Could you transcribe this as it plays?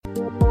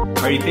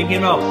Are you thinking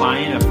about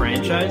buying a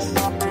franchise?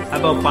 How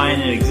about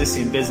buying an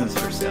existing business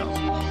for sale?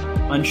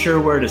 Unsure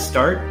where to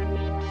start?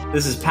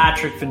 This is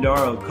Patrick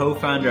Findaro,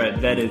 co-founder at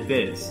Vetted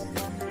Biz.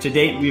 To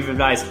date, we've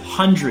advised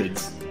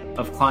hundreds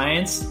of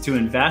clients to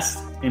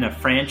invest in a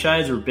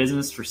franchise or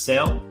business for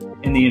sale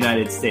in the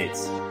United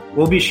States.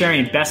 We'll be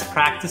sharing best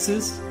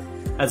practices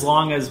as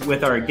long as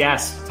with our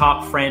guests,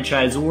 top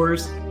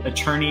franchisors,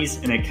 attorneys,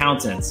 and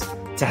accountants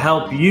to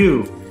help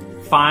you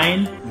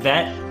find,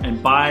 vet,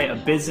 and buy a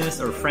business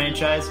or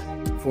franchise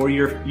for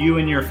you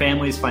and your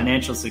family's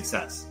financial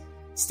success.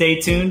 Stay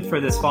tuned for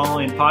this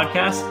following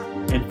podcast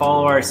and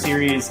follow our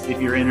series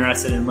if you're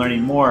interested in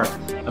learning more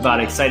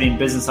about exciting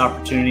business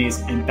opportunities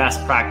and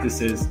best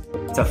practices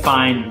to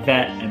find,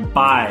 vet, and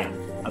buy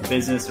a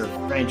business or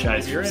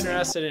franchise. If you're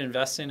interested in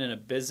investing in a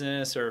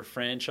business or a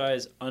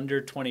franchise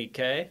under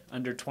 20K,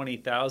 under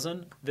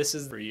 20,000, this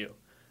is for you.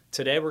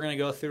 Today, we're going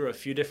to go through a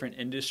few different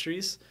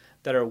industries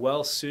that are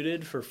well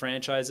suited for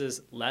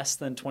franchises less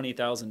than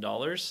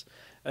 $20,000,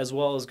 as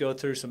well as go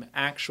through some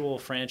actual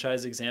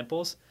franchise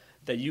examples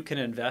that you can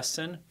invest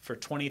in for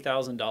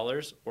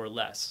 $20,000 or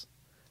less.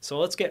 So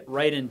let's get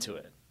right into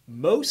it.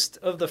 Most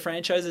of the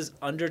franchises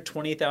under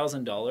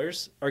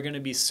 $20,000 are going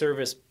to be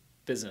service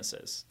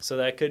businesses. So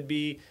that could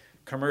be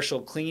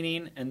commercial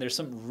cleaning, and there's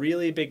some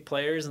really big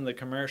players in the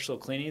commercial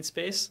cleaning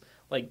space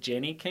like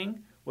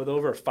Jani-King with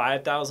over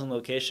 5,000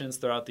 locations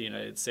throughout the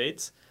United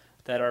States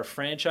that are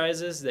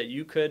franchises that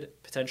you could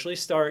potentially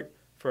start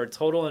for a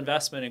total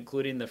investment,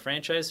 including the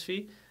franchise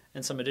fee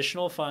and some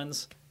additional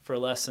funds for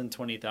less than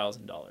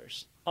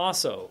 $20,000.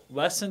 Also,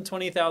 less than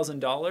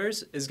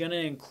 $20,000 is going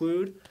to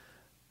include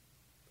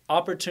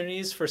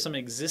opportunities for some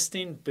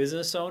existing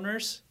business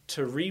owners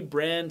to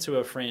rebrand to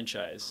a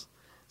franchise.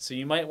 So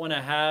you might want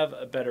to have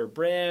a better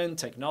brand,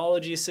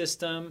 technology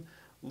system,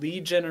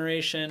 lead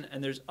generation,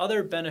 and there's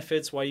other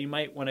benefits why you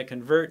might want to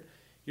convert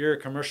your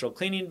commercial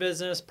cleaning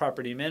business,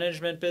 property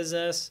management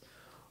business,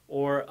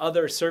 or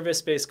other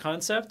service-based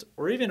concept,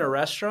 or even a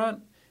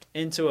restaurant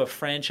into a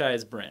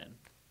franchise brand.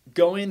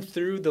 Going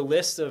through the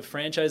list of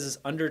franchises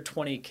under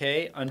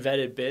 20K on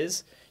Vetted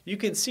Biz, you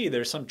can see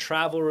there's some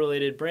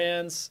travel-related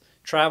brands,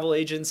 travel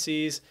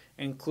agencies,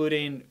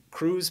 including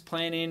cruise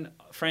planning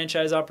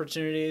franchise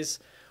opportunities,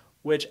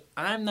 which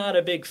I'm not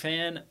a big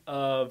fan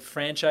of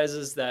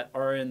franchises that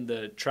are in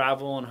the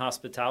travel and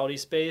hospitality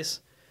space,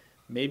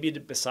 maybe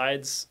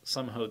besides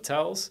some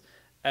hotels,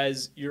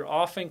 as you're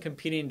often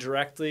competing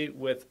directly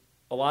with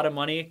a lot of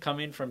money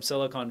coming from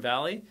Silicon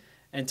Valley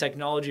and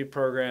technology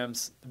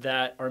programs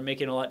that are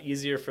making it a lot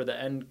easier for the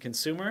end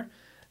consumer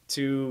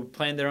to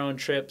plan their own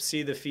trip,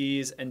 see the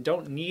fees, and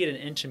don't need an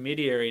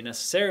intermediary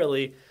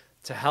necessarily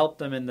to help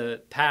them in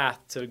the path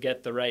to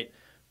get the right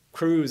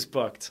cruise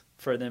booked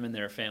for them and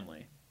their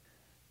family.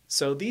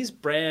 So these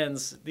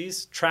brands,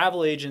 these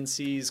travel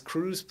agencies,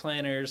 cruise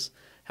planners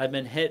have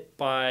been hit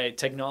by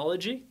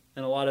technology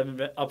and a lot of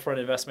upfront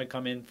investment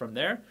coming from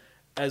there,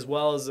 as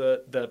well as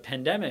the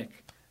pandemic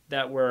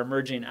that we're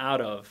emerging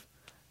out of.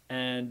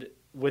 And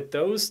with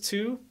those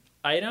two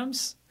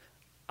items,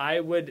 I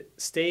would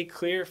stay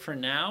clear for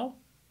now,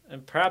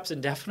 and perhaps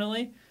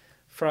indefinitely,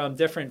 from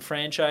different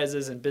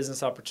franchises and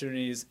business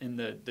opportunities in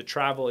the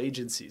travel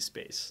agency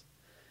space.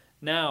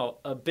 Now,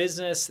 a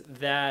business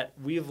that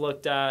we've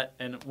looked at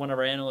and one of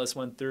our analysts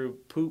went through,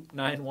 Poop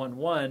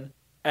 911,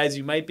 as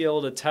you might be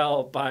able to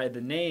tell by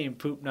the name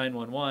Poop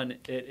 911,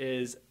 it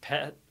is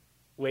pet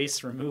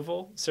waste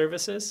removal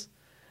services.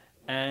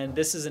 And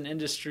this is an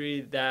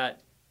industry that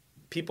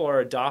people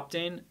are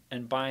adopting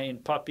and buying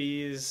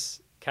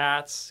puppies,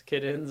 cats,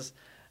 kittens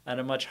at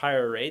a much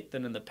higher rate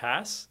than in the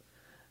past.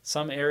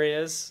 Some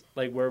areas,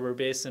 like where we're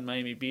based in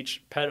Miami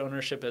Beach, pet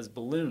ownership has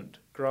ballooned,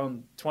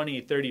 grown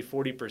 20, 30,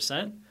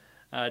 40%,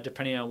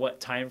 depending on what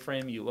time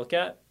frame you look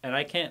at. And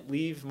I can't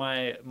leave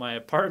my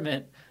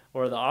apartment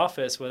or the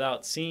office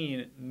without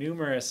seeing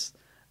numerous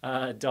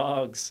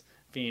dogs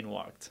being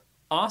walked.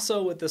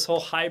 Also, with this whole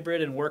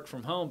hybrid and work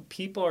from home,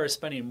 people are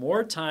spending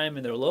more time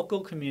in their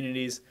local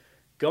communities,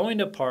 going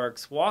to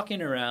parks,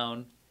 walking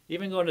around,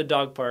 even going to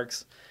dog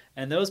parks,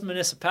 and those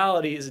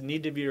municipalities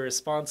need to be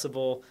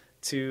responsible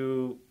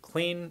to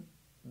clean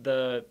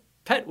the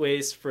pet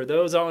waste for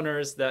those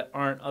owners that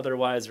aren't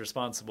otherwise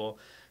responsible,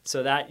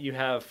 so that you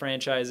have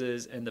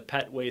franchises in the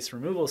pet waste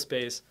removal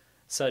space,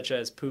 such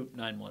as Poop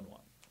 911.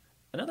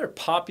 Another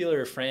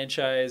popular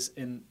franchise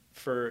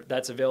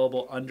that's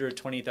available under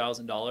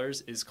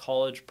 $20,000 is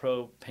College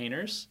Pro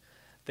Painters.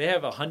 They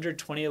have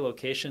 120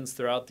 locations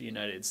throughout the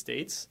United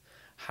States.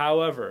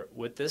 However,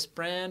 with this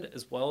brand,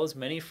 as well as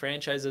many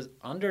franchises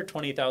under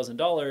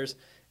 $20,000,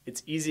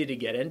 it's easy to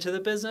get into the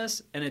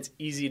business and it's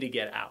easy to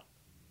get out.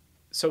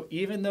 So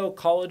even though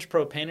College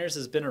Pro Painters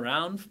has been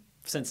around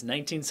since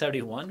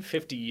 1971,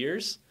 50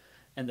 years,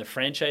 and the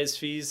franchise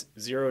fee's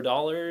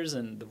 $0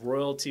 and the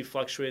royalty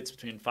fluctuates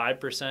between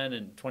 5%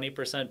 and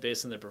 20%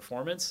 based on the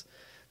performance,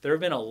 there have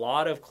been a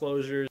lot of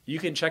closures. You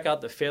can check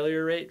out the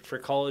failure rate for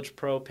College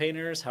Pro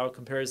Painters, how it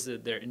compares to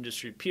their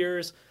industry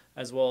peers,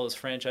 as well as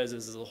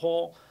franchises as a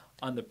whole,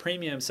 on the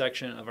premium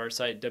section of our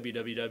site,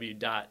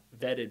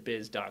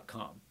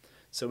 www.vettedbiz.com.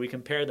 So we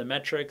compare the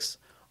metrics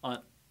on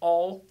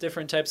all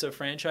different types of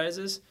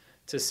franchises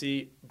to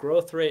see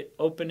growth rate,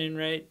 opening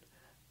rate,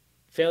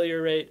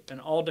 failure rate,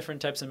 and all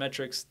different types of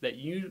metrics that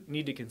you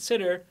need to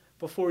consider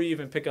before you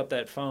even pick up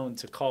that phone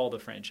to call the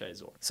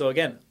franchisor. So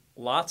again,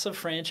 lots of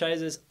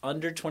franchises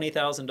under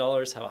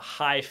 $20,000 have a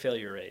high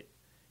failure rate.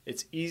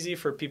 It's easy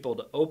for people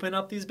to open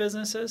up these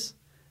businesses,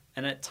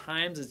 and at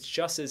times it's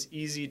just as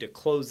easy to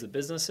close the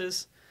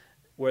businesses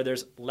where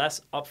there's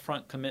less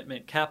upfront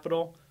commitment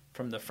capital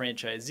from the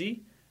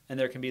franchisee, and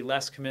there can be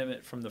less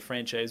commitment from the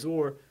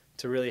franchisor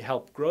to really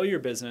help grow your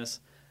business,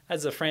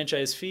 as the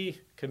franchise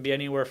fee can be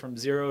anywhere from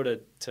 $0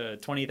 to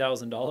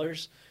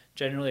 $20,000,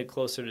 generally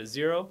closer to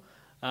zero,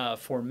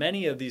 for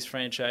many of these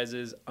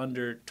franchises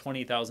under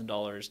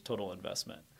 $20,000 total investment.